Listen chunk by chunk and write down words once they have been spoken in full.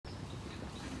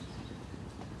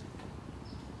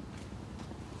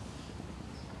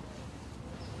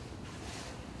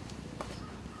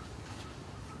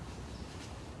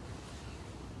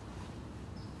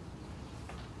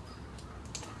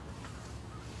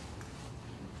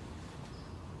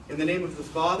In the name of the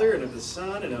Father, and of the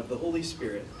Son, and of the Holy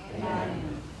Spirit.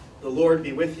 Amen. The Lord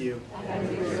be with you. And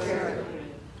with your spirit.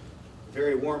 A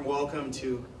very warm welcome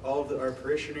to all of our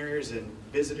parishioners and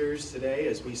visitors today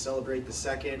as we celebrate the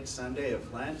second Sunday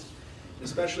of Lent, and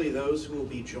especially those who will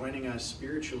be joining us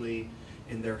spiritually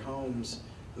in their homes,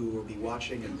 who will be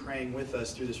watching and praying with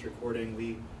us through this recording.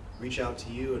 We reach out to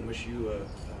you and wish you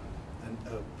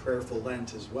a prayerful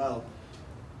Lent as well.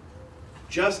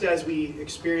 Just as we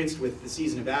experienced with the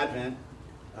season of Advent,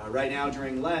 right now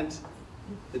during Lent,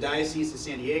 the Diocese of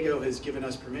San Diego has given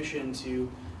us permission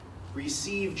to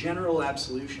receive general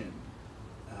absolution,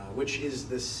 which is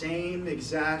the same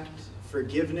exact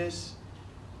forgiveness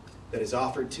that is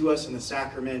offered to us in the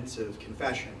sacrament of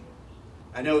confession.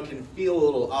 I know it can feel a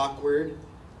little awkward,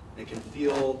 and it can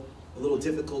feel a little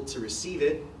difficult to receive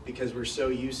it because we're so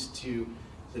used to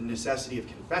the necessity of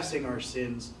confessing our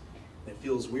sins. It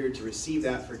feels weird to receive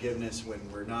that forgiveness when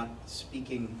we're not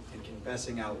speaking and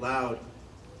confessing out loud.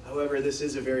 However, this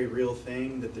is a very real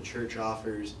thing that the Church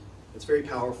offers. It's very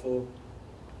powerful.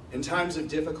 In times of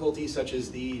difficulty such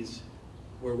as these,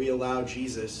 where we allow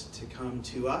Jesus to come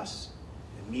to us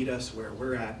and meet us where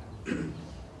we're at.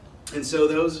 And so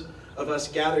those of us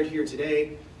gathered here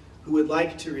today who would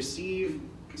like to receive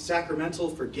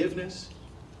sacramental forgiveness,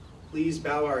 please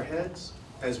bow our heads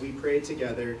as we pray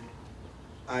together.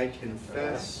 I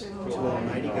confess to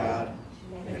Almighty God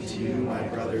and to you, my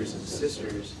brothers and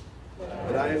sisters,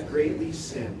 that I have greatly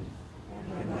sinned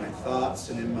in my thoughts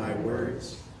and in my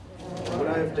words, in what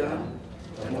I have done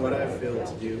and what I have failed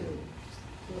to do,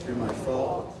 through my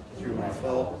fault, through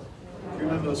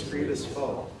my most grievous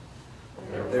fault.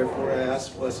 Therefore I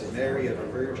ask Blessed Mary, ever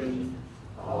Virgin,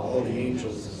 all the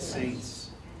angels and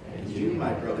saints, and you,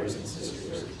 my brothers and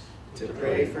sisters, to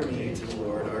pray for me to the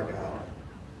Lord our God.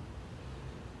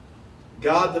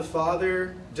 God the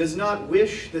Father does not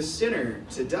wish the sinner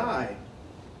to die,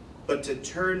 but to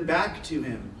turn back to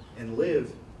him and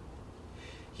live.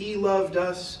 He loved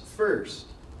us first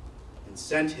and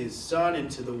sent his Son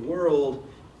into the world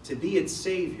to be its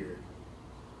Savior.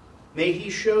 May he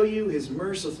show you his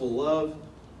merciful love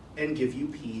and give you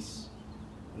peace.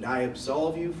 And I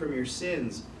absolve you from your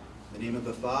sins in the name of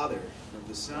the Father, and of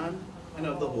the Son, and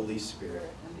of the Holy Spirit.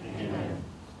 Amen.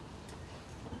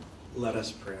 Let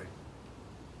us pray.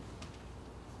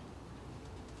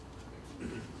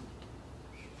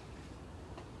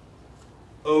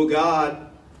 O God,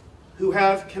 who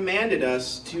have commanded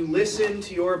us to listen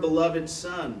to your beloved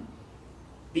Son,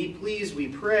 be pleased, we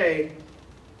pray,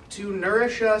 to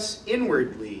nourish us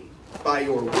inwardly by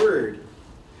your word,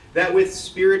 that with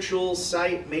spiritual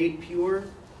sight made pure,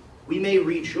 we may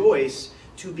rejoice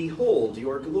to behold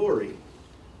your glory.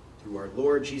 Through our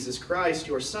Lord Jesus Christ,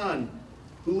 your Son,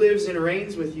 who lives and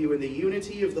reigns with you in the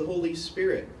unity of the Holy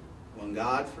Spirit, one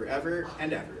God forever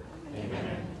and ever.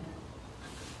 Amen.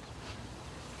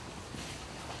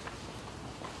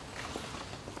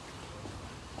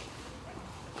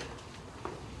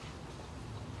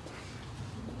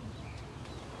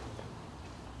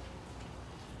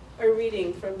 A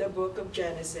reading from the book of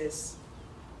Genesis.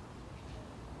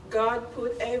 God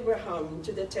put Abraham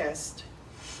to the test.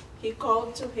 He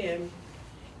called to him,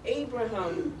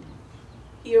 "Abraham."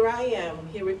 "Here I am,"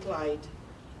 he replied.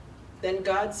 Then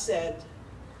God said,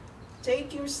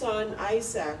 "Take your son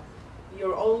Isaac,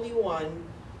 your only one,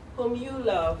 whom you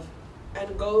love,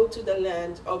 and go to the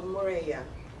land of Moriah.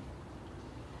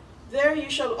 There you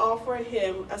shall offer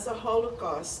him as a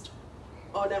holocaust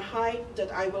on a height that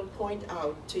I will point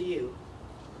out to you."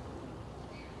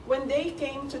 When they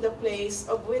came to the place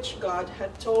of which God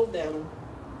had told them,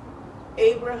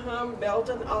 Abraham built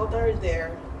an altar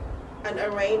there and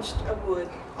arranged a wood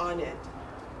on it.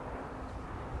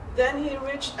 Then he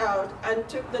reached out and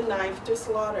took the knife to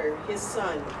slaughter his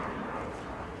son.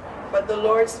 But the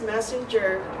Lord's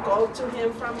messenger called to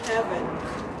him from heaven,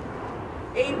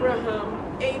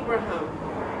 "Abraham, Abraham."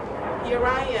 "Here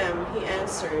I am," he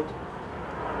answered.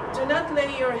 "Do not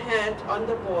lay your hand on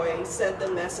the boy," said the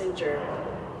messenger.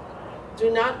 Do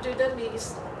not do the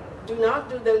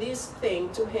least thing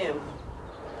to him.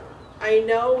 I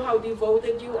know how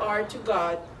devoted you are to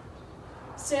God,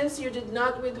 since you did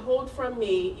not withhold from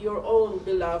me your own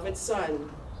beloved son."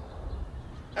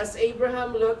 As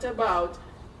Abraham looked about,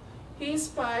 he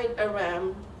spied a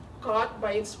ram caught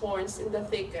by its horns in the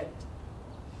thicket.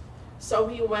 So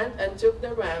he went and took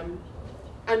the ram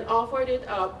and offered it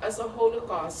up as a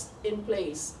holocaust in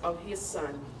place of his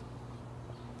son.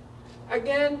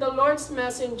 Again, the Lord's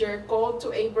messenger called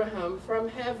to Abraham from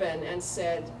heaven and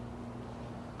said,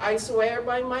 "I swear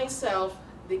by myself,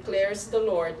 declares the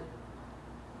Lord,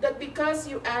 that because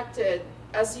you acted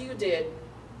as you did,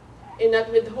 in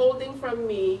not withholding from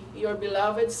me your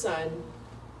beloved Son,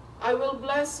 I will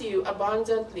bless you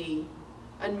abundantly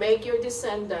and make your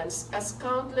descendants as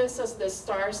countless as the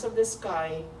stars of the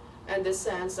sky and the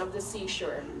sands of the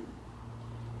seashore.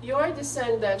 Your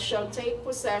descendants shall take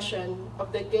possession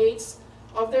of the gates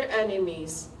of their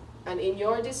enemies, and in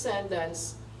your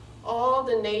descendants all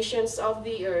the nations of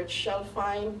the earth shall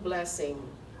find blessing.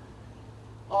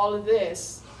 All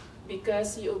this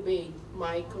because you obeyed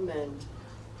my command.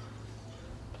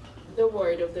 The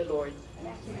word of the Lord.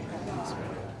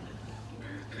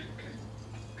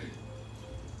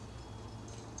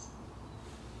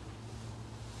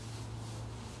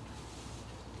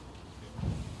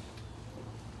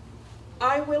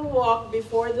 I will walk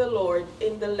before the Lord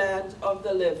in the land of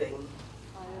the living.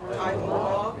 I will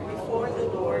walk before the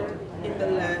Lord in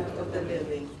the land of the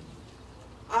living.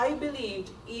 I believed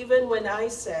even when I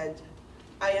said,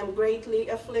 I am greatly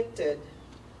afflicted.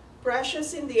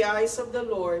 Precious in the eyes of the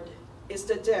Lord is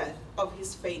the death of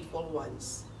his faithful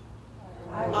ones.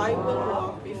 I will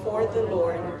walk before the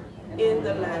Lord in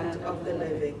the land of the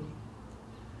living.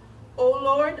 O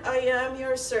Lord, I am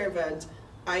your servant.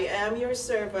 I am your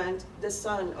servant, the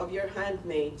son of your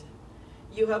handmaid.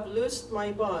 You have loosed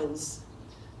my bonds.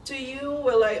 To you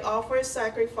will I offer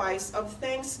sacrifice of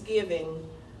thanksgiving,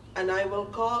 and I will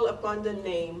call upon the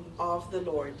name of the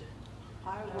Lord.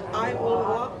 I will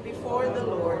walk before the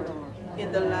Lord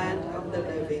in the land of the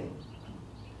living.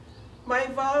 My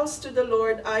vows to the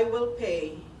Lord I will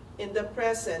pay in the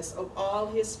presence of all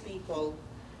his people,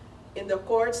 in the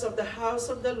courts of the house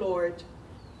of the Lord,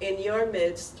 in your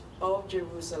midst, O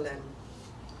Jerusalem.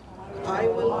 I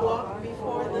will walk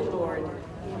before the Lord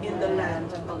in the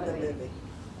land of the living.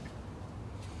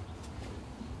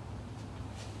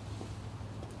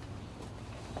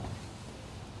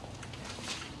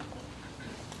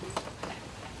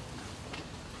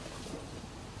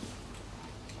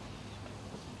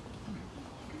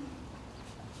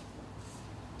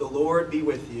 The Lord be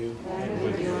with you. And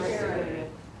with your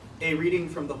spirit. A reading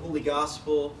from the Holy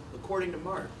Gospel according to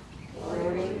Mark.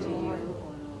 Glory to you.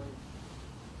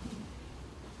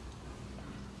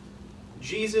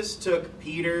 Jesus took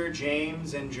Peter,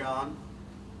 James, and John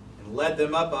and led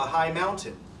them up a high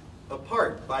mountain,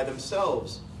 apart by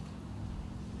themselves.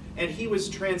 And he was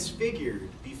transfigured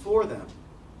before them,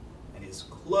 and his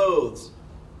clothes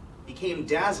became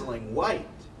dazzling white,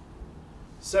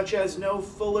 such as no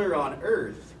fuller on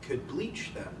earth could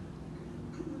bleach them.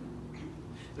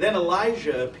 Then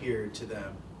Elijah appeared to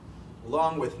them,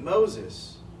 along with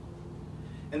Moses,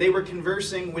 and they were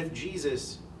conversing with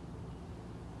Jesus.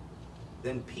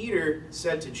 Then Peter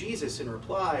said to Jesus in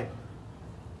reply,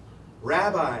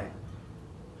 Rabbi,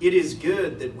 it is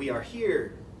good that we are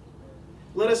here.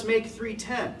 Let us make 3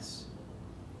 tents,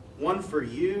 one for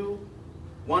you,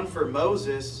 one for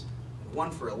Moses, and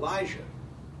one for Elijah.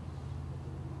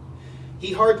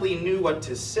 He hardly knew what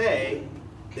to say.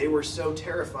 They were so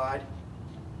terrified.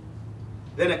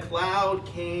 Then a cloud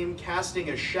came, casting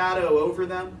a shadow over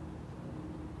them.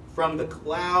 From the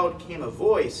cloud came a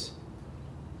voice,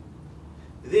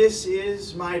 This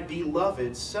is my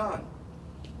beloved Son.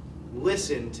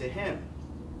 Listen to him.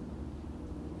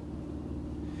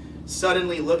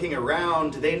 Suddenly looking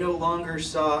around, they no longer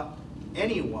saw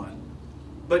anyone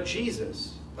but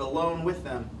Jesus alone with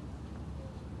them.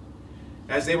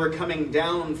 As they were coming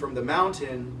down from the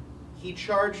mountain, he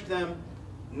charged them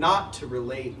not to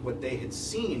relate what they had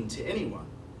seen to anyone,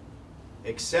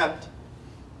 except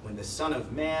when the Son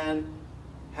of Man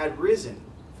had risen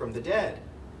from the dead.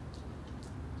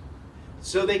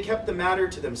 So they kept the matter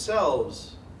to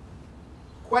themselves,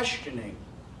 questioning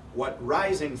what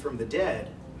rising from the dead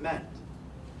meant.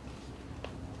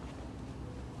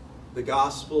 The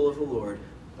Gospel of the Lord.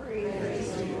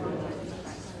 Praise the Lord.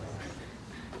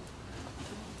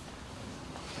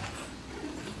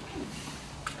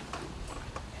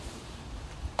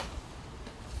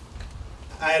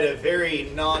 I had a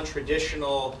very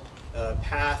non-traditional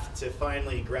path to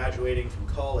finally graduating from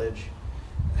college.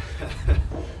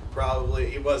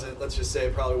 Probably, it wasn't, let's just say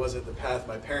it probably wasn't the path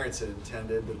my parents had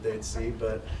intended that they'd see,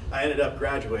 but I ended up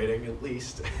graduating at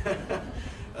least.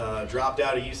 Dropped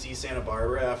out of UC Santa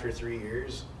Barbara after 3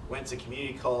 years, went to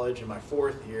community college in my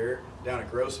 4th year down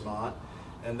at Grossmont,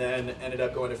 and then ended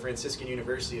up going to Franciscan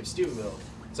University of Steubenville.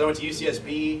 So I went to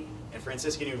UCSB and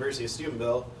Franciscan University of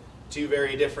Steubenville, 2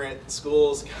 very different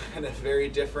schools, kind of very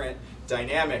different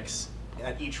dynamics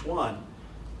at each one.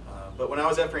 But when I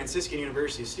was at Franciscan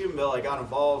University of Steubenville, I got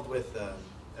involved with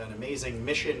an amazing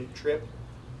mission trip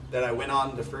that I went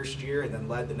on the first year and then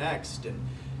led the next. And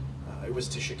it was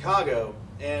to Chicago.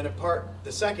 And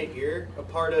the second year, a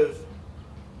part of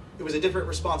it was a different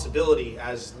responsibility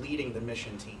as leading the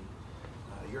mission team.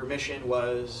 Your mission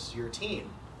was your team,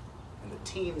 and the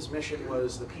team's mission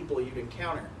was the people you'd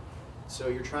encounter. So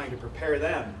you're trying to prepare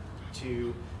them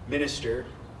to minister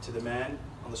to the men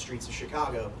on the streets of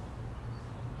Chicago.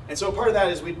 And so part of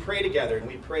that is we'd pray together, and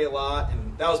we'd pray a lot,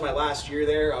 and that was my last year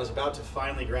there. I was about to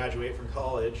finally graduate from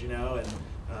college, and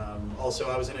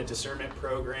also I was in a discernment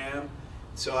program,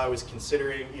 so I was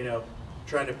considering,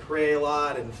 trying to pray a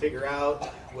lot and figure out,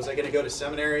 was I going to go to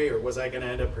seminary, or was I going to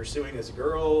end up pursuing this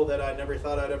girl that I never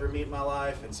thought I'd ever meet in my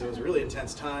life? And so it was a really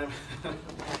intense time.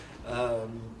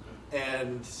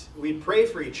 And we'd pray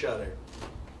for each other.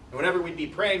 And whenever we'd be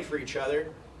praying for each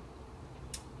other,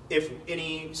 if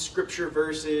any scripture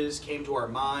verses came to our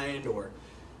mind, or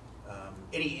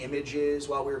any images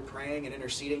while we were praying and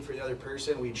interceding for the other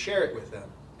person, we'd share it with them.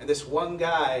 And this one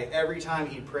guy, every time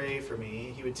he'd pray for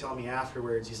me, he would tell me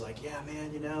afterwards, he's like, yeah,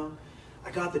 man, I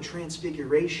got the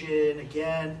transfiguration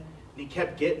again. And he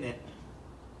kept getting it.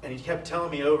 And he kept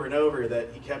telling me over and over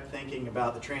that he kept thinking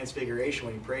about the transfiguration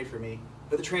when he prayed for me.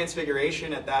 But the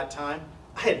transfiguration at that time,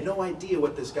 I had no idea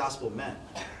what this gospel meant.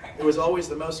 It was always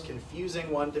the most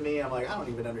confusing one to me. I'm like, I don't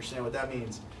even understand what that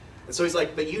means. And so he's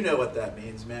like, but you know what that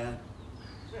means, man.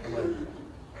 I'm like,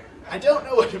 I don't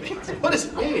know what it means. What does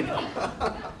it mean?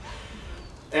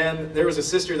 And there was a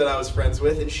sister that I was friends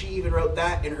with, and she even wrote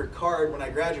that in her card when I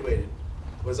graduated.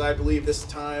 Was, I believe this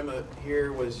time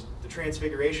here was the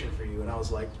transfiguration for you. And I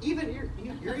was like,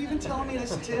 you're even telling me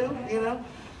this too,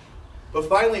 But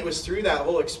finally, it was through that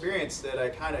whole experience that I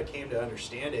kind of came to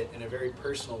understand it in a very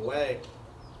personal way.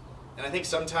 And I think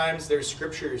sometimes there's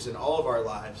scriptures in all of our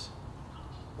lives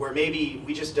where maybe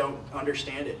we just don't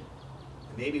understand it.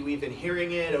 And maybe we've been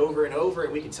hearing it over and over,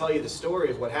 and we can tell you the story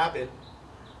of what happened.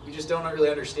 We just don't really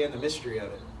understand the mystery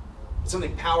of it. But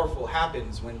something powerful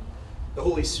happens when the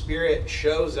Holy Spirit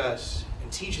shows us and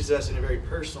teaches us in a very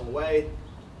personal way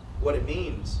what it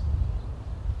means.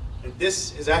 And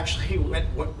this is actually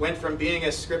went from being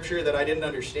a scripture that I didn't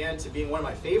understand to being one of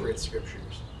my favorite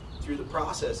scriptures through the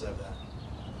process of that.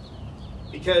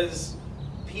 Because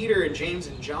Peter and James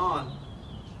and John,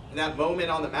 in that moment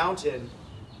on the mountain,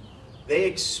 they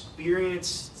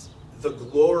experienced the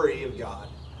glory of God.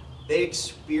 They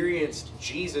experienced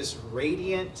Jesus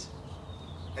radiant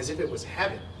as if it was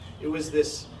heaven. It was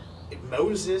this,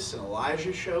 Moses and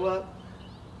Elijah show up.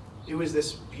 It was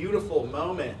this beautiful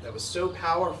moment that was so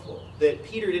powerful that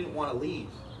Peter didn't want to leave.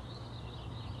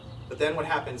 But then what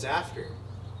happens after?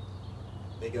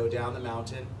 They go down the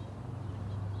mountain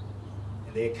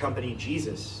and they accompany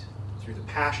Jesus through the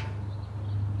Passion.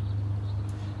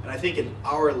 And I think in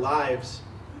our lives,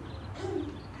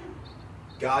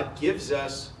 God gives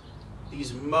us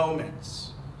these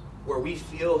moments where we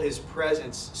feel His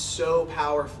presence so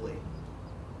powerfully.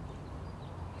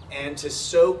 And to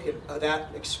soak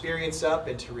that experience up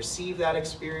and to receive that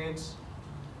experience.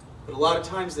 But a lot of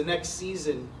times the next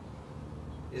season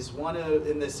is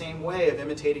in the same way of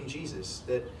imitating Jesus.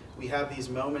 That we have these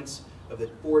moments of the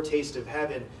foretaste of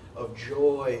heaven, of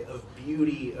joy, of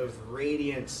beauty, of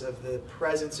radiance, of the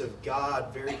presence of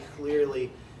God very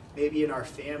clearly. Maybe in our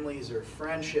families or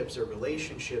friendships or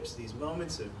relationships, these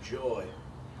moments of joy.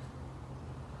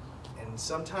 And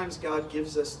sometimes God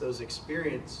gives us those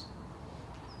experiences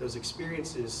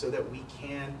so that we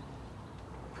can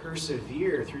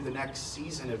persevere through the next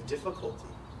season of difficulty,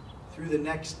 through the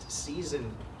next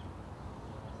season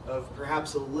of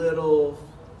perhaps a little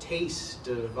taste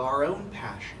of our own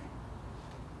passion,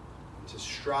 and to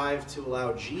strive to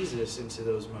allow Jesus into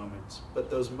those moments. But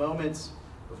those moments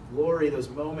of glory, those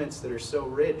moments that are so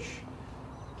rich.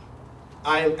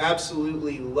 I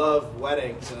absolutely love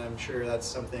weddings, and I'm sure that's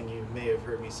something you may have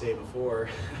heard me say before,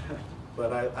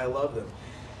 but I love them.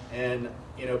 And,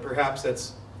 perhaps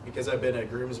that's because I've been a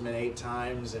groomsman 8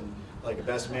 times and like a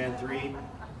best man 3.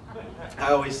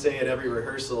 I always say at every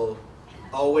rehearsal,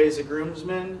 always a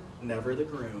groomsman, never the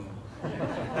groom.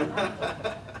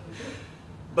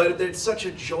 But it's such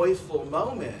a joyful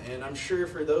moment, and I'm sure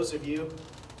for those of you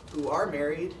who are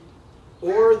married,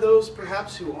 or those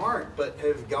perhaps who aren't, but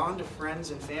have gone to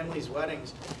friends and families'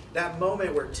 weddings, that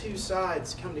moment where 2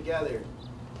 sides come together,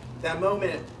 that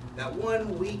moment, that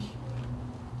 1 week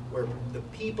where the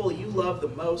people you love the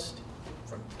most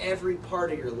from every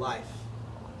part of your life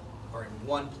are in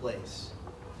one place,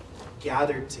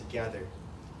 gathered together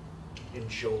in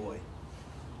joy.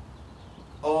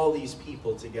 All these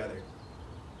people together.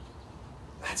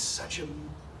 That's such a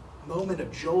moment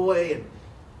of joy and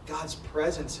God's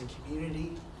presence and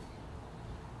community.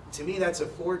 To me, that's a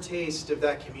foretaste of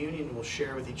that communion we'll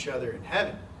share with each other in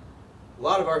heaven. A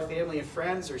lot of our family and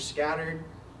friends are scattered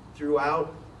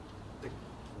throughout the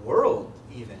world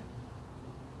even.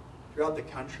 throughout the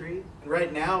country, and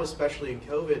right now, especially in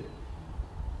COVID,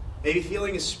 maybe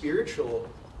feeling a spiritual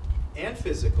and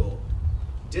physical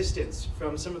distance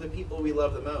from some of the people we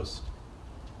love the most.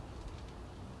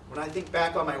 When I think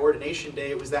back on my ordination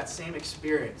day, it was that same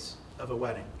experience of a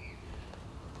wedding.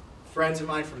 Friends of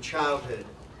mine from childhood,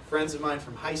 friends of mine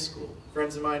from high school,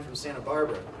 friends of mine from Santa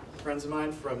Barbara, friends of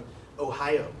mine from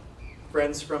Ohio,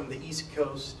 friends from the East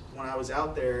Coast when I was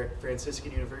out there at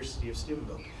Franciscan University of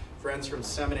Steubenville, friends from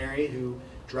seminary who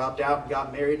dropped out and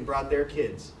got married and brought their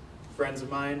kids, friends of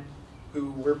mine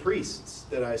who were priests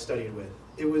that I studied with.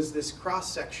 It was this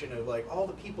cross-section of like all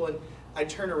the people, and I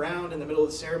turn around in the middle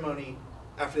of the ceremony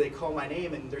after they call my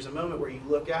name, and there's a moment where you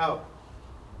look out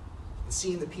and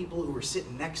seeing the people who were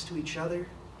sitting next to each other.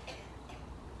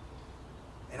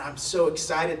 And I'm so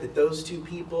excited that those two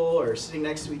people are sitting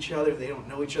next to each other. They don't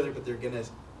know each other, but they're going to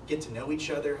get to know each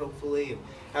other, hopefully, and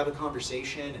have a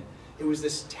conversation. And it was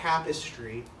this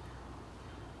tapestry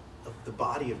of the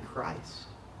body of Christ.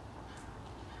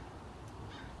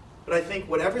 But I think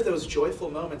whatever those joyful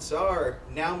moments are,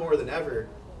 now more than ever,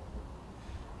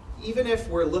 even if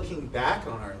we're looking back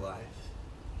on our life,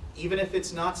 even if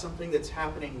it's not something that's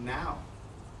happening now,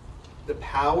 the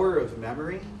power of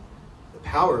memory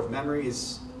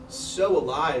is so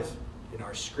alive in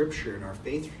our scripture, in our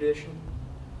faith tradition.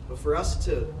 But for us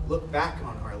to look back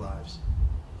on our lives,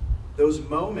 those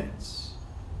moments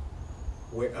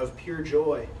of pure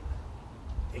joy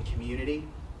and community,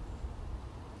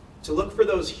 to look for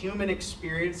those human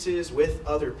experiences with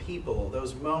other people,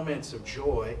 those moments of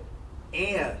joy,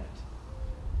 and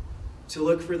to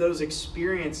look for those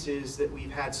experiences that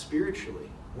we've had spiritually,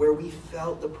 where we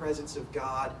felt the presence of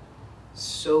God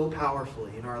so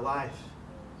powerfully in our life,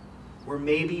 where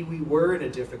maybe we were in a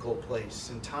difficult place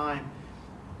and time,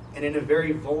 and in a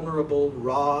very vulnerable,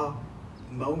 raw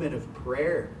moment of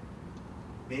prayer,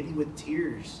 maybe with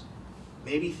tears,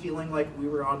 maybe feeling like we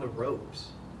were on the ropes.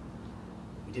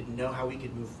 We didn't know how we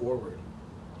could move forward.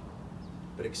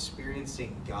 But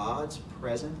experiencing God's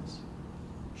presence,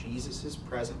 Jesus'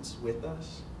 presence with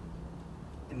us,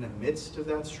 in the midst of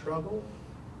that struggle,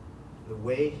 the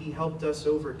way he helped us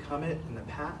overcome it in the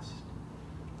past,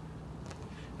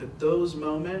 that those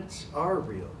moments are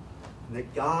real, and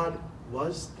that God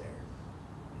was there.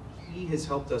 He has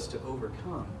helped us to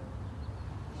overcome.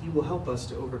 He will help us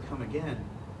to overcome again.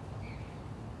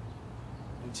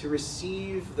 And to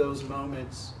receive those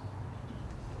moments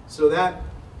so that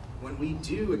when we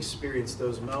do experience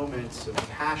those moments of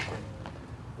passion,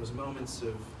 those moments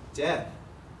of death,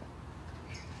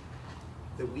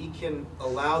 that we can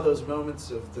allow those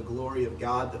moments of the glory of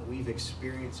God that we've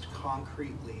experienced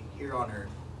concretely here on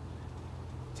earth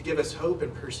to give us hope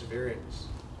and perseverance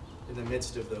in the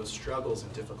midst of those struggles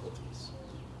and difficulties.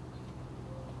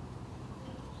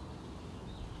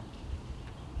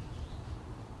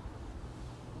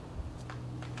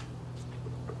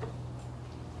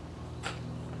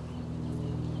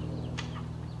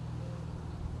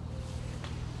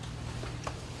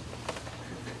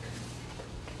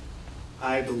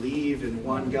 I believe in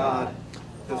one God,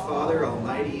 the Father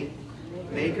Almighty,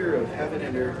 maker of heaven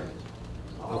and earth,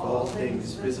 of all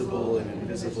things visible and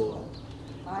invisible.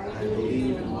 I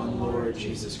believe in one Lord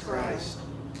Jesus Christ,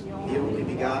 the only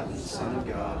begotten Son of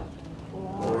God,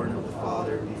 born of the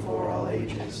Father before all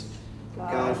ages,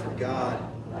 God from God,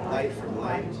 light from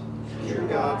light, true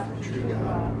God from true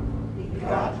God,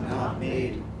 begotten, not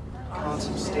made,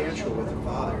 consubstantial with the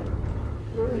Father.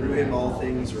 Through him all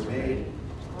things were made.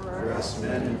 For us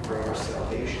men and for our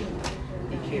salvation,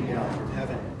 he came down from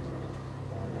heaven.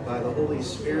 By the Holy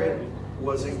Spirit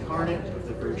was incarnate of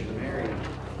the Virgin Mary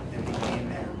and became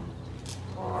man.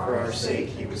 For our sake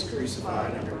he was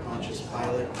crucified under Pontius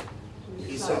Pilate.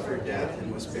 He suffered death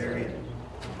and was buried,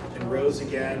 and rose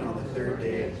again on the third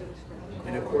day.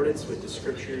 In accordance with the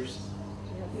Scriptures,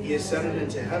 he ascended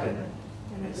into heaven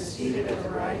and is seated at the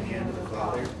right hand of the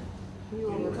Father. He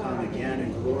will come again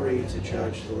in glory to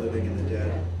judge the living and the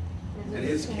dead, and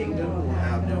his kingdom will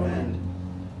have no end.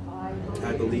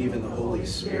 I believe in the Holy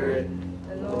Spirit,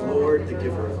 the Lord, the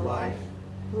giver of life,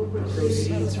 who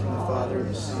proceeds from the Father and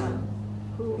the Son,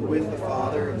 who with the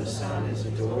Father and the Son is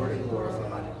adored and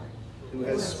glorified, who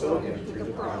has spoken through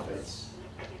the prophets.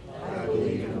 I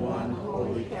believe in one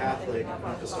holy Catholic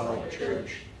Apostolic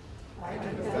Church. I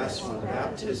confess one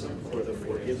baptism for the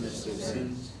forgiveness of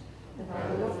sins.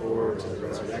 I look forward to the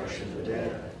resurrection of the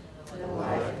dead and the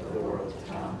life of the world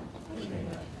to come.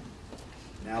 Amen.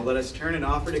 Now let us turn and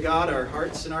offer to God our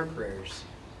hearts and our prayers.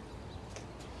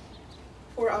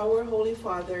 For our Holy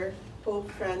Father, Pope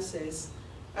Francis,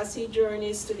 as he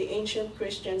journeys to the ancient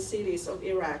Christian cities of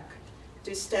Iraq,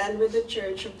 to stand with the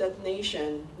church of that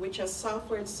nation which has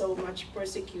suffered so much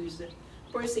persecution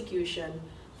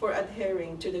for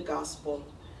adhering to the gospel.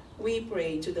 We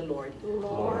pray to the Lord.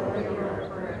 Lord, hear our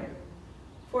prayer.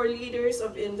 For leaders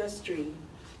of industry,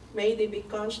 may they be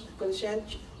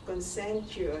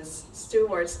conscientious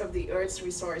stewards of the earth's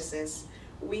resources.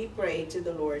 We pray to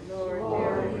the Lord.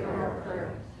 Lord, hear our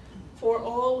prayer. For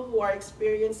all who are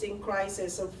experiencing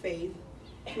crisis of faith,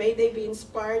 may they be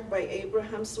inspired by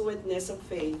Abraham's witness of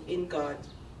faith in God.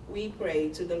 We pray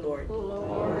to the Lord.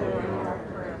 Lord, hear our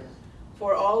prayer.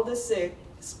 For all the sick,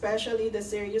 especially the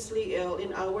seriously ill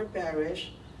in our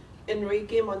parish,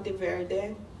 Enrique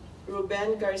Monteverde,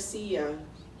 Ruben Garcia,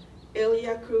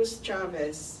 Ilya Cruz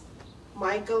Chavez,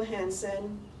 Michael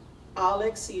Hansen,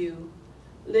 Alex Yu,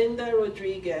 Linda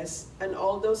Rodriguez, and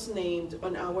all those named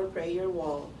on our prayer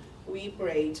wall, we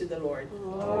pray to the Lord.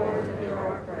 Lord, hear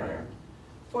our prayer.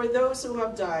 For those who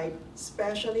have died,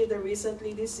 especially the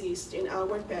recently deceased in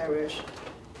our parish,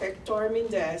 Hector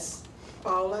Mendez,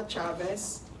 Paula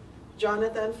Chavez,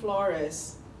 Jonathan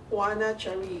Flores, Juana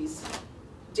Chariz,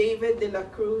 David de la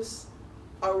Cruz,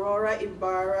 Aurora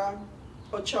Ibarra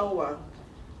Ochoa,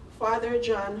 Father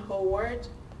John Howard,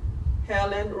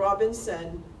 Helen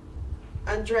Robinson,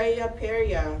 Andrea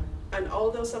Peria, and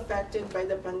all those affected by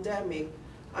the pandemic,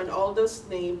 and all those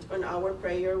named on our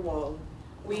prayer wall,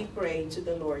 we pray to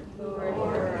the Lord.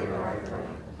 Lord, hear our prayer.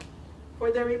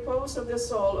 For the repose of the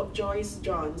soul of Joyce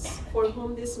Johns, for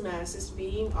whom this Mass is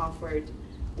being offered,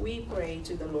 we pray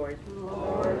to the Lord.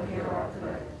 Lord, hear our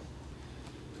prayer.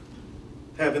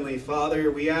 Heavenly Father,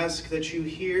 we ask that you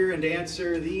hear and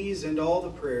answer these and all the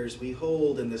prayers we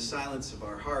hold in the silence of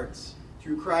our hearts,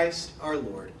 through Christ our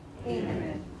Lord.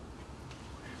 Amen.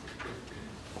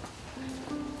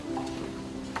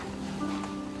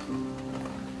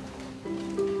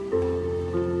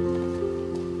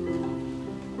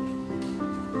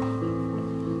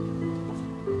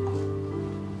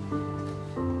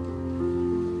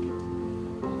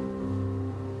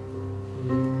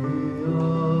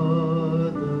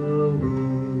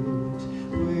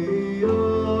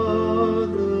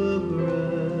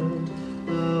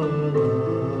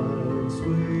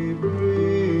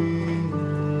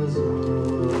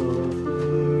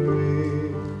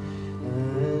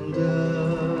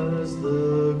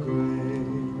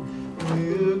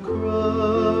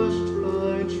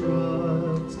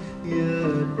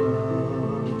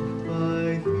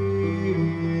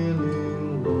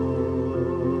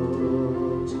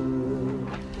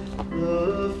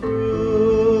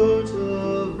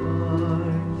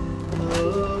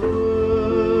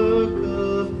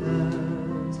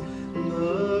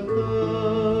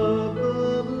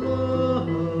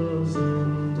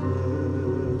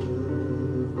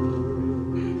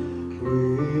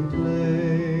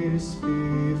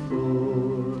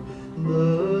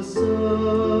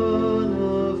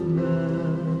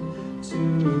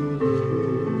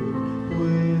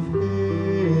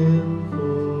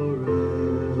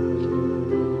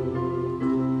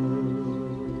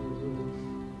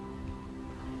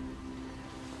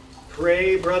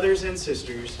 Pray, brothers and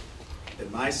sisters,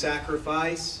 that my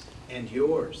sacrifice and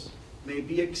yours may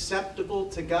be acceptable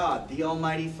to God, the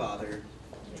Almighty Father.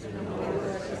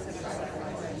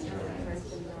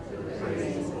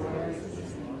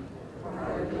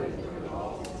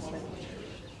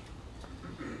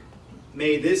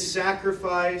 May this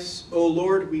sacrifice, O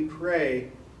Lord, we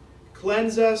pray,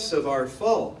 cleanse us of our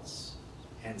faults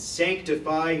and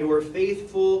sanctify your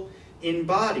faithful in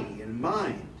body and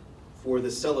mind for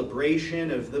the celebration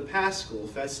of the Paschal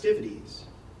festivities.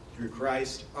 Through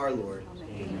Christ our Lord.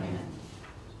 Amen.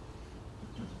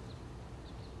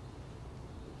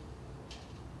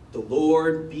 The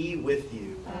Lord be with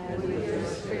you. And with your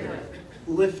spirit.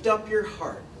 Lift up your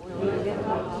heart. We lift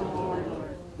up to the Lord.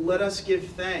 Let us give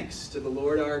thanks to the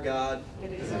Lord our God.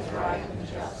 It is right and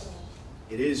just.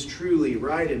 It is truly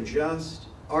right and just,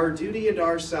 our duty and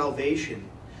our salvation,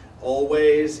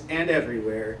 always and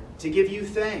everywhere, to give you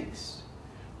thanks,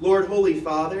 Lord, Holy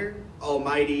Father,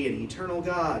 Almighty and eternal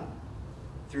God,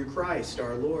 through Christ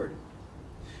our Lord.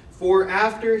 For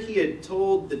after he had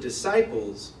told the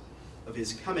disciples of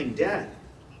his coming death,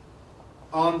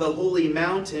 on the holy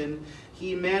mountain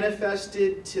he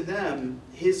manifested to them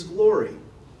his glory,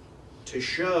 to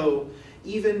show,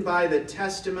 even by the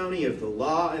testimony of the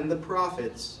law and the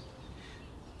prophets,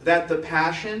 that the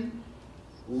passion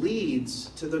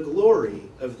leads to the glory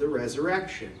of the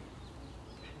resurrection.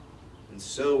 And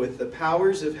so with the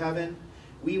powers of heaven,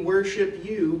 we worship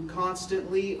you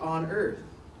constantly on earth,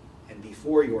 and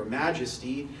before your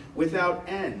majesty, without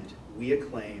end, we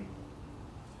acclaim,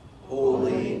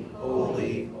 Holy,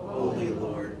 holy, holy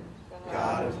Lord,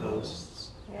 God of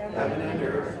hosts. Heaven and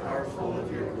earth are full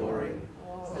of your glory.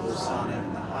 Hosanna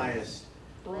in the highest.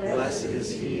 Blessed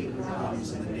is he who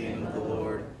comes in the name of the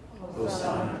Lord.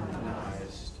 Hosanna in the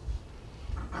highest.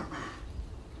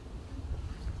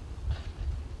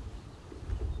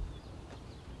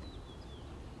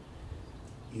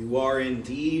 You are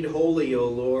indeed holy, O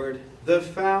Lord, the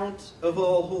fount of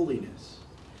all holiness.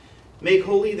 Make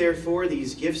holy, therefore,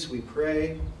 these gifts, we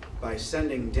pray, by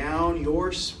sending down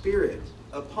your Spirit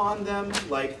upon them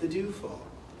like the dewfall,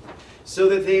 so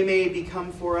that they may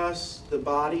become for us the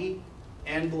body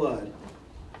and blood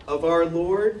of our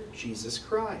Lord Jesus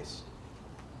Christ.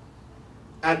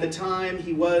 At the time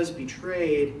he was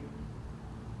betrayed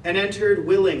and entered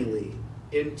willingly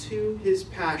into his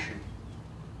passion,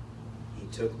 he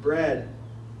took bread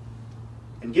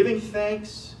and, giving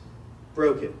thanks,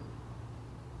 broke it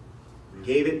and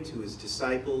gave it to his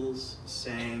disciples,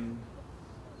 saying,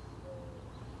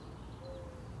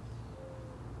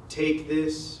 "Take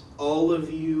this, all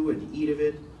of you, and eat of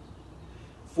it,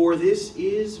 for this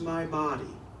is my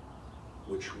body,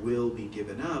 which will be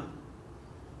given up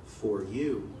for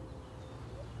you."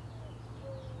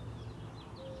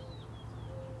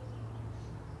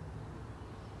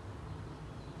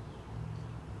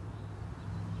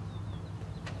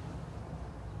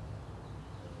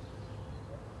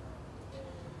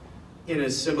 In a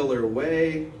similar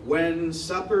way, when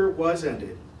supper was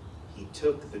ended, he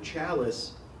took the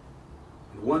chalice,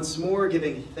 and once more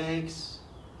giving thanks,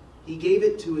 he gave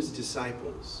it to his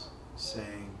disciples,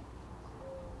 saying,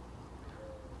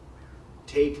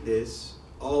 "Take this,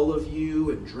 all of you,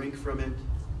 and drink from it,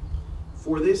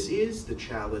 for this is the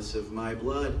chalice of my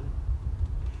blood,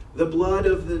 the blood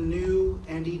of the new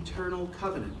and eternal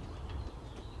covenant,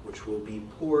 which will be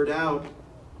poured out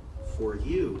for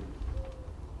you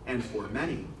and for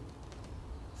many,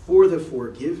 for the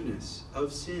forgiveness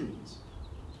of sins.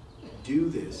 Do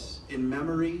this in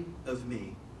memory of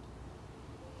me."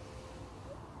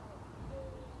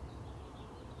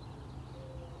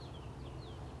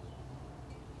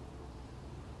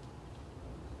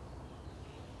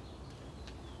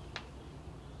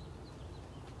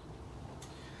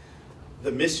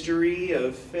 The mystery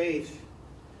of faith.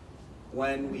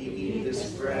 When we eat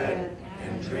this bread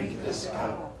and drink this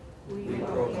cup, we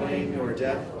proclaim your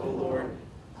death, O Lord,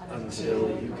 until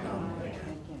you come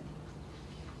again.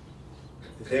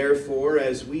 Therefore,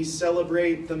 as we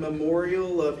celebrate the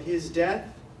memorial of his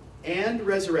death and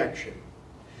resurrection,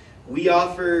 we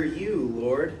offer you,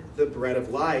 Lord, the bread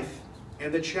of life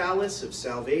and the chalice of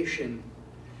salvation,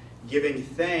 giving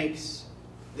thanks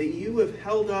that you have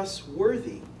held us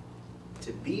worthy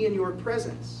to be in your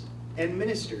presence and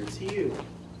minister to you.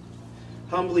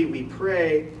 Humbly we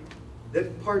pray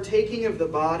that, partaking of the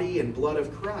body and blood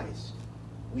of Christ,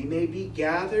 we may be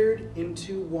gathered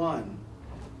into one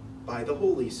by the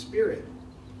Holy Spirit.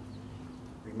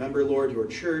 Remember, Lord, your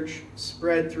church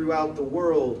spread throughout the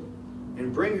world,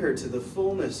 and bring her to the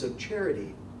fullness of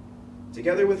charity,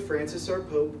 together with Francis our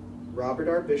Pope, Robert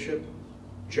our Bishop,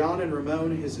 John and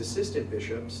Ramon his assistant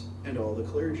bishops, and all the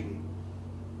clergy.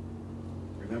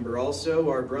 Remember also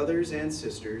our brothers and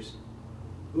sisters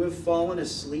who have fallen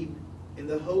asleep in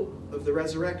the hope of the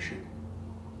resurrection,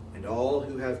 and all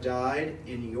who have died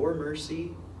in your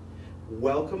mercy.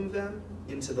 Welcome them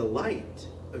into the light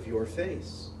of your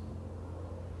face.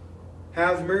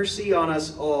 Have mercy on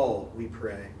us all, we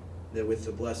pray, that with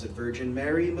the Blessed Virgin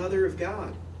Mary, Mother of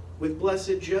God, with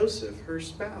blessed Joseph, her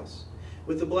spouse,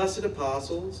 with the blessed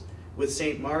apostles, with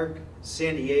St. Mark,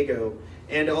 San Diego,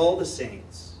 and all the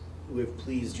saints who have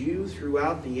pleased you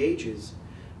throughout the ages,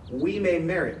 we may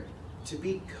merit to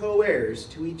be co-heirs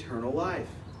to eternal life,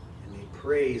 and may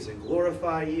praise and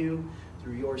glorify you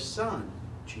through your Son,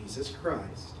 Jesus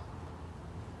Christ.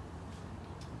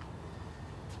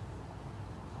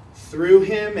 Through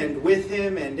him and with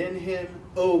him and in him,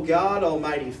 O God,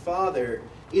 Almighty Father,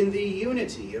 in the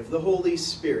unity of the Holy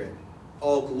Spirit,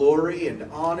 all glory and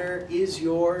honor is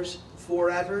yours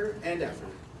forever and ever.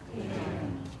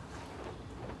 Amen.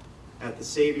 At the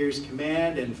Savior's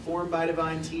command and formed by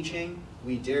divine teaching,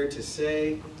 we dare to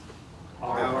say,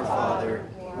 Our Father,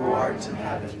 who art in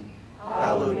heaven,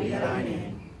 hallowed be thy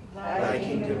name. Thy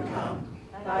kingdom come,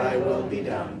 thy will be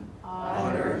done,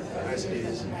 on earth as it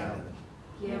is in heaven.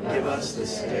 Give us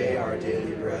this day our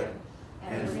daily bread,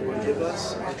 and forgive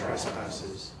us our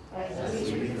trespasses,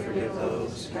 as we forgive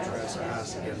those who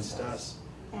trespass against us.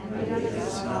 And lead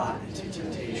us not into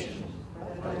temptation,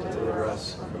 but deliver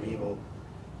us from evil.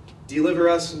 Deliver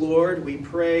us, Lord, we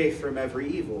pray, from every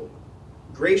evil.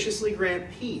 Graciously grant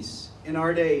peace in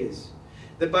our days,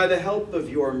 that by the help of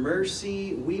your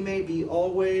mercy we may be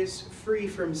always free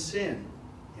from sin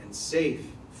and and safe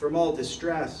from all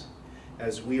distress,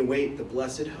 as we await the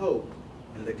blessed hope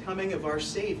and the coming of our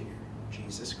Savior,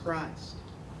 Jesus Christ.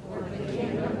 For the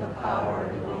kingdom, the power,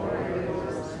 and the glory are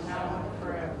yours, now and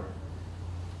forever.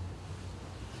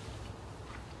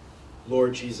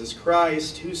 Lord Jesus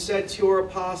Christ, who said to your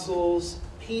apostles,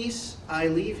 "Peace I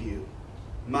leave you,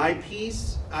 my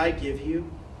peace I give you,"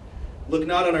 look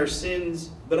not on our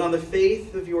sins, but on the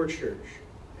faith of your church,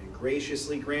 and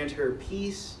graciously grant her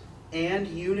peace and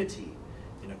unity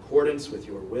in accordance with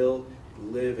your will, who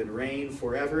live and reign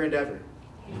forever and ever.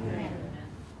 Amen.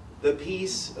 The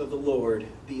peace of the Lord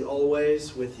be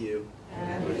always with you.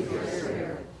 And with your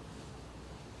spirit.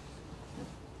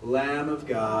 Lamb of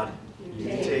God, you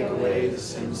take away the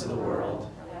sins of the world,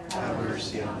 have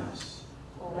mercy on us.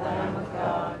 Lamb of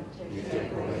God, you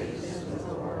take away the sins of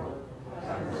the world,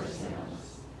 have mercy on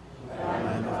us.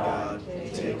 Lamb of God,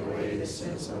 you take away the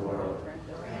sins of the world,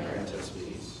 grant us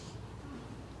peace.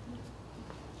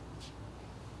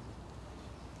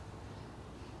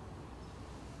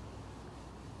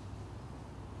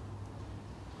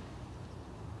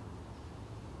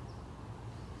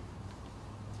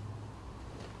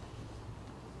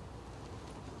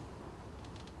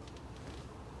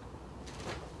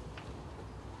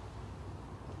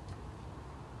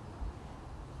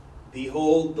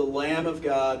 Behold the Lamb of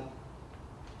God.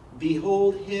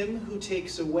 Behold him who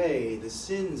takes away the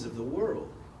sins of the world.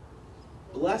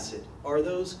 Blessed are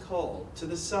those called to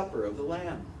the supper of the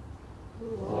Lamb.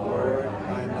 Lord,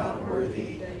 I am not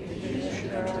worthy that you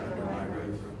should enter under my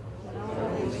roof.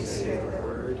 Only say the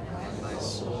word, and my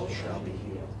soul shall be healed.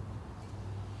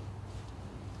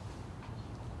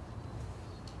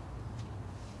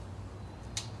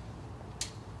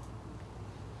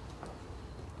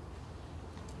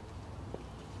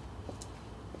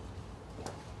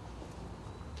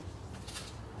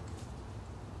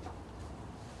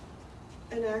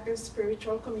 An act of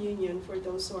spiritual communion for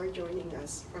those who are joining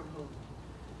us from home.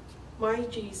 My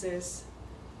Jesus,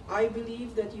 I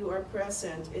believe that you are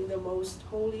present in the most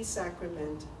holy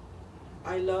sacrament.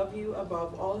 I love you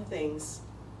above all things,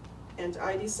 and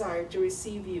I desire to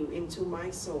receive you into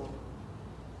my soul.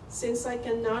 Since I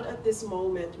cannot at this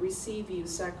moment receive you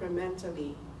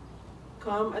sacramentally,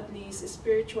 come at least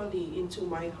spiritually into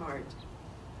my heart.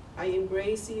 I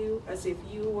embrace you as if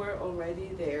you were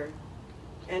already there,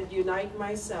 and unite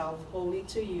myself wholly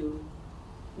to you.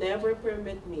 Never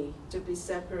permit me to be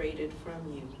separated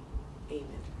from you.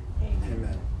 Amen.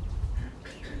 Amen.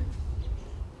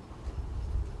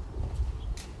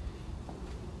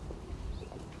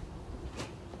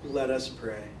 Let us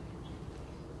pray.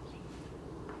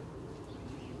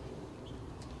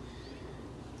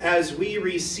 As we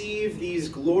receive these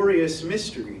glorious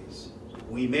mysteries,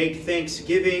 we make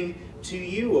thanksgiving to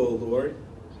you, O Lord,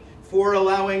 for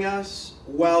allowing us,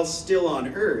 while still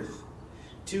on earth,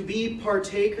 to be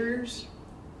partakers,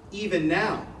 even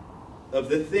now, of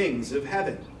the things of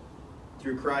heaven,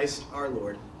 through Christ our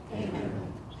Lord.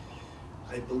 Amen.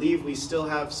 I believe we still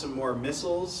have some more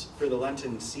missals for the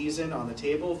Lenten season on the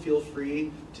table. Feel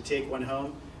free to take one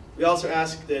home. We also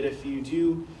ask that if you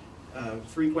do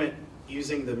frequent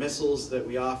using the missals that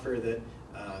we offer, that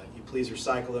you please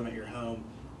recycle them at your home.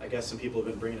 I guess some people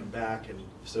have been bringing them back, and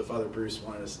so Father Bruce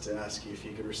wanted us to ask you if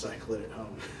you could recycle it at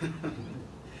home.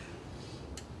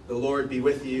 The Lord be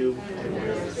with you. And with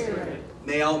your spirit.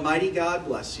 May Almighty God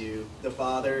bless you, the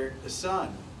Father, the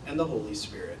Son, and the Holy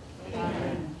Spirit.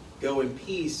 Amen. Go in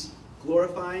peace,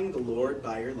 glorifying the Lord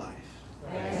by your life.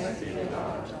 Thanks be to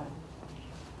God.